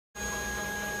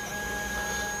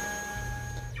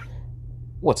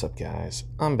What's up, guys?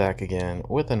 I'm back again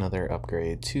with another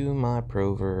upgrade to my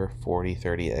Prover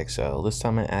 4030XL. This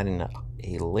time I added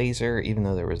a laser, even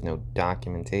though there was no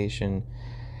documentation.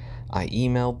 I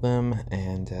emailed them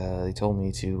and they told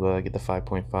me to get the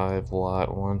 5.5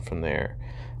 watt one from their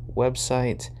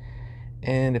website,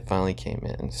 and it finally came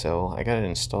in. So I got it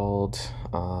installed.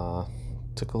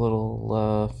 Took a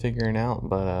little figuring out,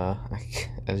 but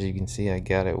as you can see, I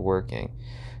got it working.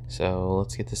 So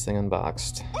let's get this thing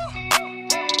unboxed.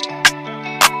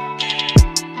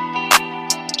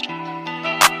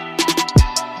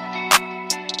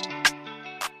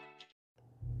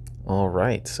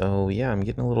 Alright, so yeah, I'm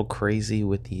getting a little crazy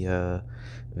with the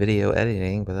video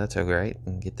editing, but that's alright.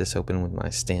 And get this open with my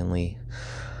Stanley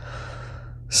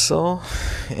saw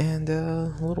and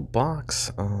a little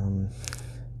box.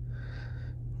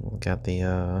 We got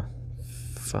the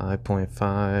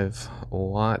 5.5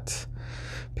 watt.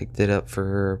 Picked it up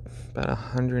for about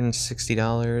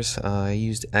 $160. I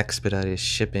used expedited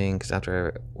shipping because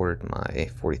after I ordered my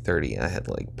 4030, I had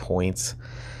like points,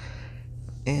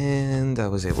 and I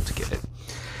was able to get it.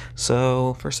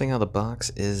 So first thing out of the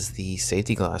box is the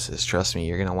safety glasses. Trust me,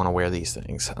 you're gonna want to wear these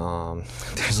things.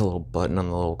 There's a little button on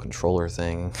the little controller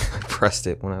thing. I pressed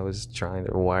it when I was trying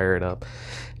to wire it up,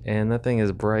 and that thing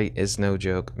is bright. It's no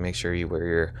joke. Make sure you wear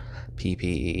your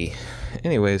PPE.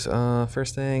 Anyways,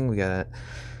 first thing, we got a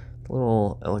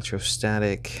little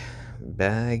electrostatic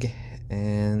bag,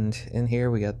 and in here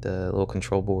we got the little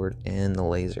control board and the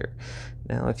laser.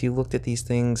 Now if you looked at these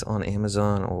things on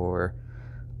Amazon or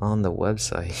on the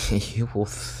website, you will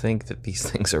think that these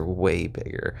things are way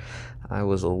bigger. I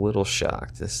was a little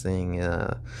shocked. This thing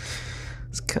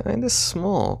is kind of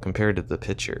small compared to the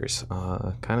pictures.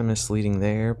 Kind of misleading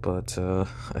there, but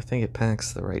I think it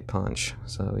packs the right punch.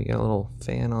 So you got a little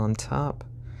fan on top,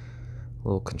 a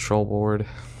little control board.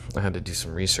 I had to do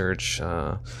some research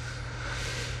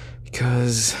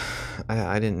because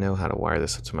I didn't know how to wire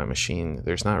this up to my machine.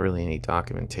 There's not really any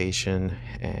documentation,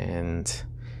 and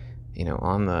you know,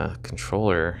 on the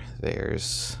controller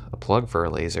there's a plug for a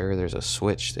laser. There's a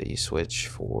switch that you switch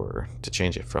for to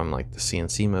change it from like the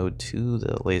CNC mode to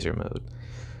the laser mode,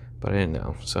 but I didn't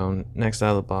know. So next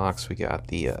out of the box we got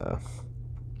the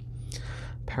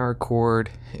power cord.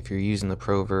 If you're using the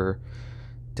Prover,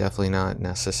 definitely not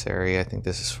necessary. I think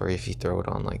this is for if you throw it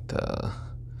on like the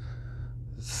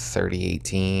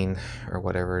 3018 or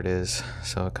whatever it is.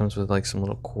 So it comes with like some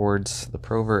little cords. The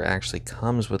Prover actually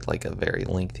comes with like a very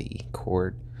lengthy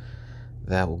cord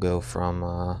that will go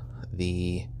from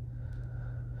the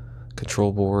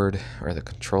control board or the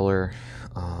controller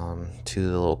to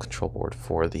the little control board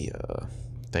for the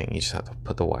thing. You just have to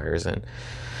put the wires in.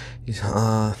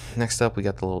 Next up we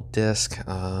got the little disc.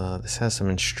 This has some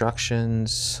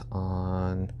instructions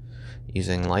on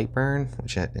using Lightburn,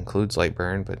 which includes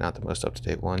Lightburn, but not the most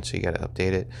up-to-date one, so you got to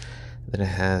update it. Then it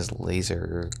has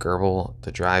laser Gerbil,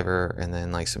 the driver, and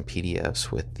then like some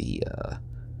PDFs with the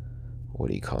what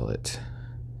do you call it,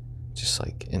 just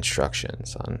like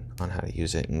instructions on how to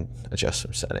use it and adjust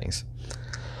some settings.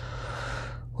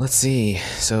 Let's see.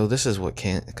 So this is what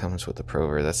comes with the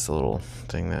Prover. That's the little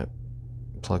thing that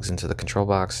plugs into the control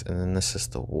box, and then this is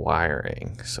the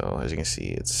wiring. So as you can see,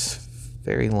 it's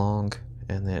very long,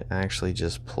 and it actually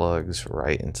just plugs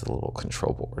right into the little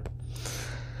control board.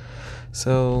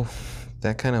 So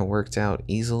that kind of worked out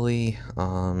easily.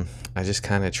 I just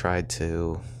kind of tried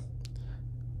to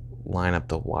line up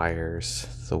the wires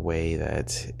the way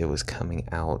that it was coming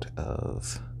out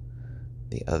of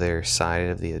the other side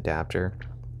of the adapter.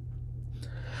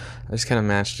 I just kind of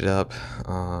matched it up.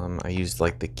 I used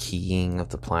like the keying of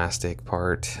the plastic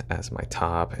part as my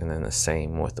top, and then the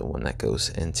same with the one that goes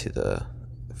into the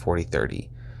 4030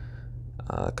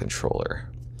 controller,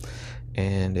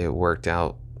 and it worked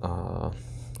out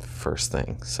first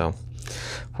thing. So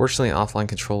fortunately, offline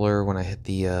controller, when I hit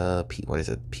the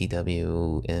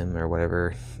PWM or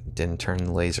whatever, didn't turn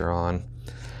the laser on,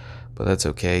 but that's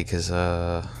okay because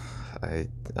I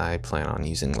plan on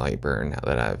using Lightburn now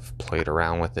that I've played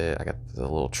around with it. I got the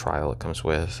little trial it comes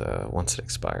with. Once it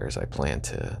expires, I plan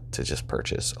to just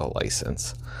purchase a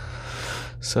license.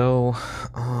 So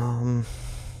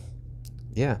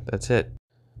yeah, that's it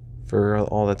for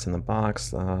all that's in the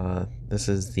box. This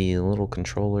is the little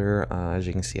controller. As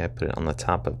you can see, I put it on the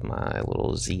top of my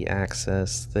little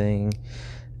Z-axis thing,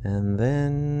 and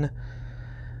then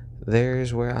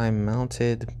there's where I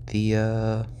mounted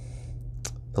the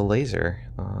laser.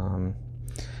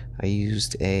 I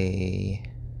used I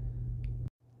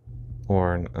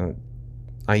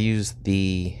used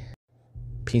the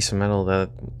piece of metal that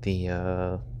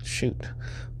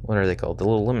what are they called? The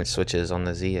little limit switches on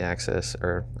the Z-axis,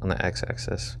 or on the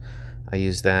X-axis. I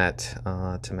used that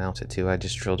to mount it to. I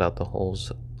just drilled out the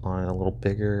holes on it a little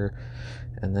bigger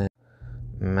and then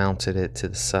mounted it to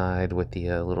the side with the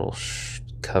little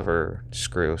cover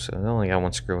screw. So I only got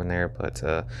one screw in there, but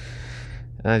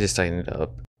I just tightened it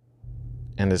up,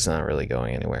 and it's not really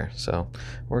going anywhere. So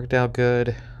worked out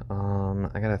good.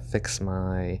 I gotta fix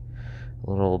my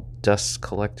little dust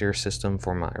collector system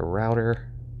for my router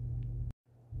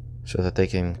so that they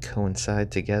can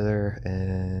coincide together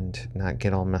and not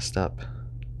get all messed up.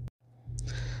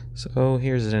 So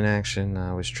here's it in action.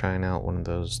 I was trying out one of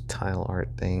those tile art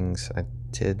things. I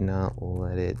did not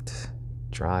let it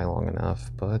dry long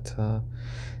enough, but it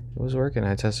was working.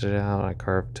 I tested it out. I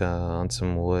carved on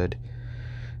some wood.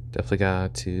 Definitely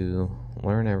got to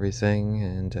learn everything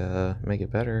and make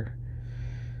it better.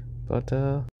 But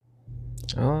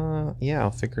yeah,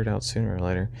 I'll figure it out sooner or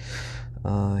later.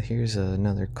 Here's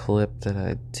another clip that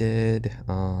I did.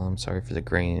 Sorry for the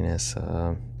graininess.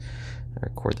 I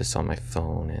record this on my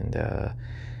phone, and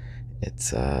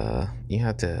it's you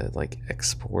have to like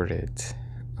export it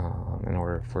in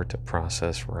order for it to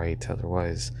process right.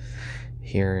 Otherwise,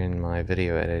 here in my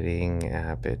video editing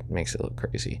app, it makes it look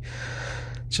crazy.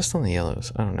 Just on the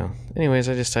yellows, I don't know. Anyways,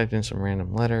 I just typed in some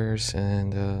random letters,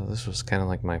 and this was kind of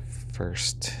like my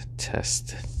first test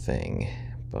thing.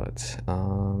 But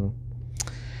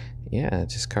yeah,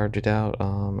 just carved it out.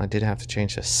 I did have to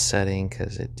change the setting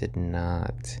because it did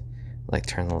not like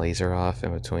turn the laser off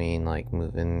in between like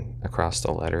moving across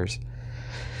the letters.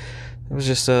 It was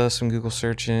just some Google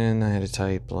searching. I had to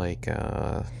type like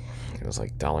it was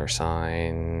like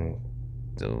 $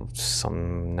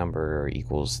 some number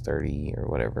equals 30 or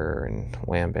whatever, and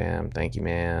wham bam, thank you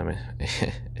ma'am.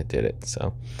 It did it.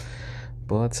 So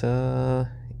but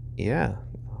yeah,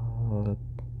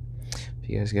 if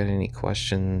you guys got any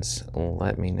questions,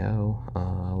 let me know.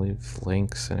 I'll leave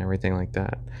links and everything like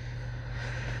that.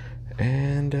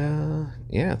 And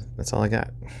yeah, that's all I got.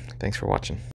 Thanks for watching.